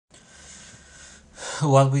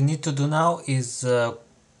what we need to do now is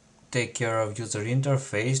take care of user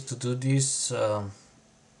interface. To do this,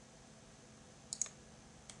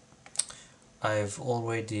 I've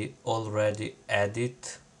already added,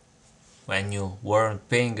 when you weren't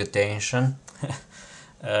paying attention,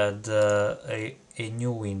 a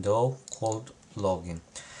new window called login.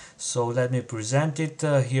 So let me present it.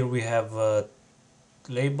 Here we have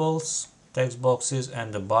labels, text boxes,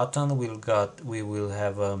 and the button. We will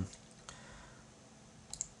have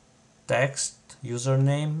text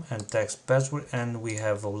username and text password, and we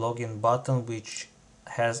have a login button which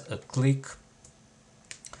has a click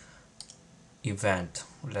event.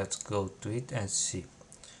 Let's go to it and see.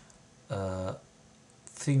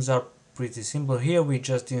 Things are pretty simple. Here we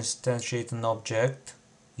just instantiate an object,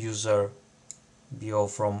 user BO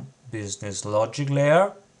from business logic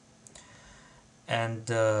layer, and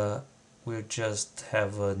we'll just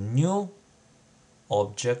have a new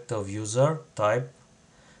object of user type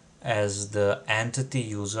as the entity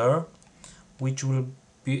user, which will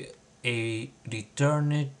be a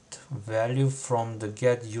returned value from the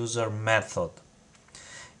get user method.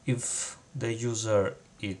 If the user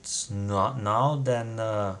is not now, then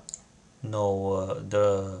the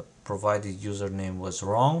provided username was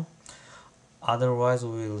wrong. Otherwise,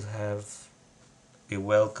 we will have a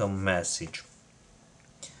welcome message.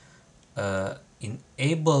 In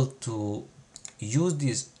able to use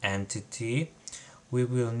this entity, we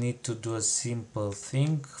will need to do a simple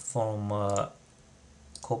thing from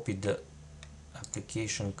copy the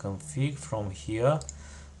application config from here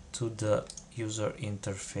to the user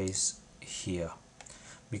interface here,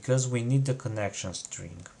 because we need the connection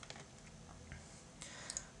string.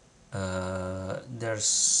 There's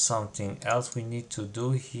something else we need to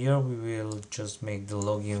do here. We will just make the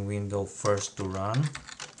login window first to run.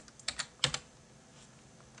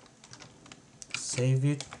 Save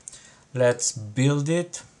it. Let's build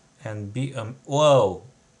it and be whoa,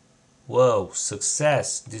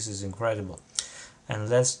 success. This is incredible. And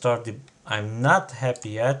let's start the I'm not happy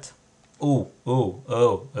yet. Oh,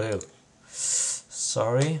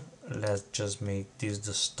 sorry. Let's just make this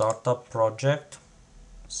the startup project,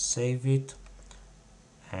 save it,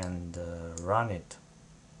 and run it.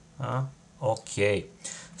 Okay,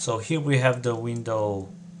 so here we have the window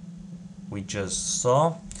we just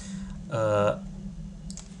saw.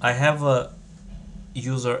 I have a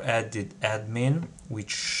user added admin which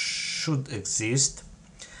should exist,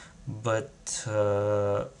 but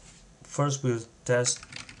first we'll test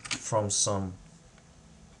from some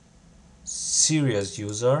serious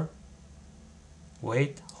user.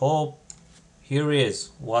 Wait, hope, here is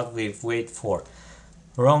what we've waited for.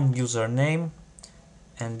 Wrong username,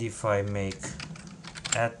 and if I make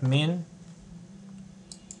admin,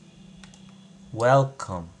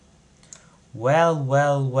 welcome.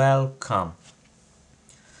 Welcome.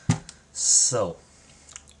 So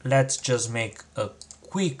let's just make a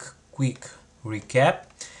quick recap.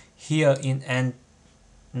 Here in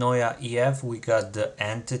NTier EF we got the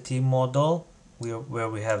entity model, where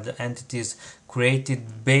we have the entities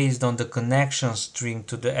created based on the connection string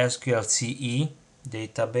to the SQL CE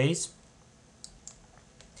database.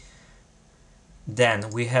 Then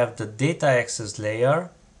we have the data access layer,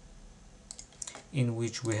 in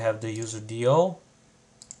which we have the user DO,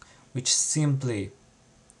 which simply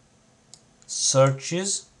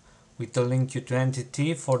searches with a link to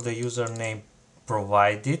entity for the username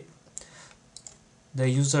provided. The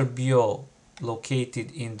user BO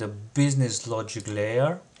located in the business logic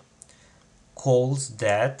layer calls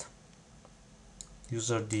that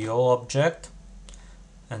user DO object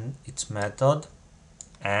and its method,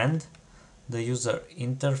 and the user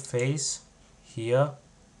interface here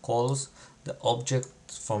calls the object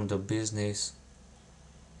from the business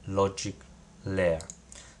logic layer.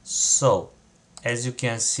 So as you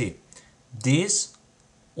can see, this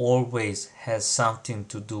always has something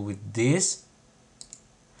to do with this,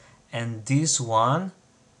 and this one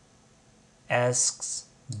asks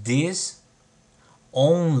this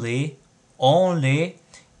only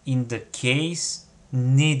in the case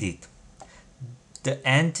needed. The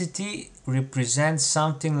entity represents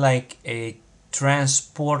something like a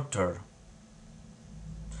transporter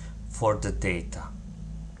for the data.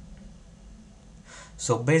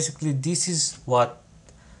 So basically this is what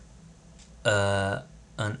an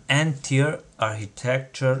NTier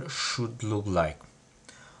architecture should look like,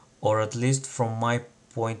 or at least from my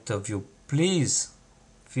point of view. Please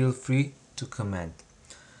feel free to comment.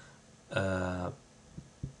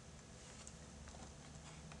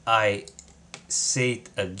 I say it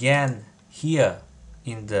again, here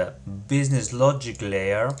in the business logic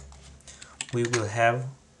layer we will have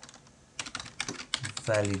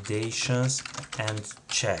validations and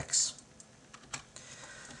checks.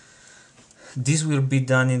 This will be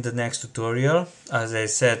done in the next tutorial. As I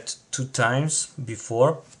said 2 times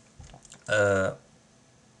before,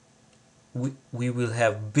 we will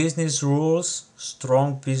have business rules,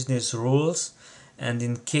 strong business rules, and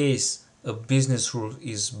in case a business rule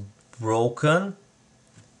is broken,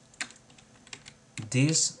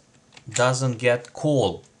 this doesn't get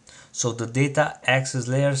called. So the data access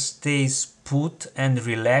layer stays put and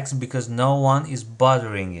relaxed because no one is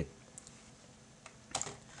bothering it.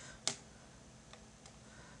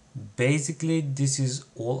 Basically, this is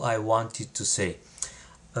all I wanted to say.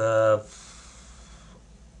 I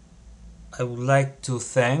would like to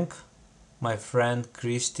thank my friend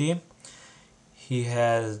Christy. He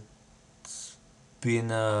has been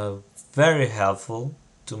very helpful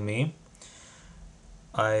to me.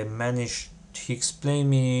 He explained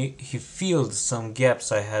me, he filled some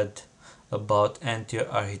gaps I had about NTier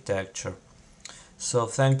architecture. So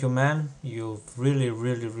thank you, man. You've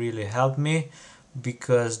really helped me,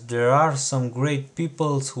 because there are some great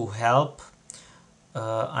people who help.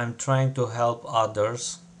 I'm trying to help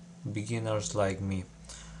others, beginners like me.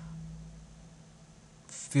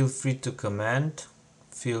 Feel free to comment,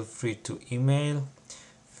 feel free to email,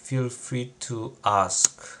 feel free to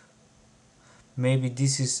ask. Maybe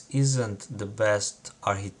this isn't the best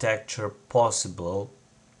architecture possible,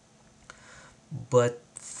 but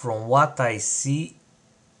from what I see,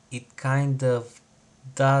 it kind of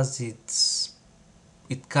serves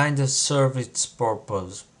its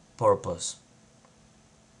purpose.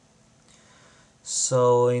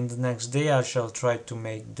 So in the next day I shall try to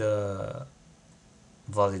make the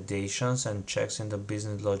validations and checks in the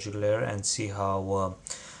business logic layer and see how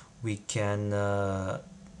we can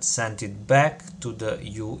send it back to the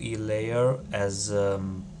UE layer as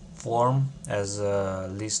form, as a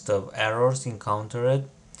list of errors encountered.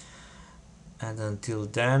 And until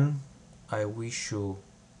then, I wish you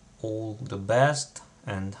all the best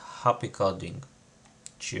and happy coding.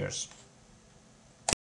 Cheers.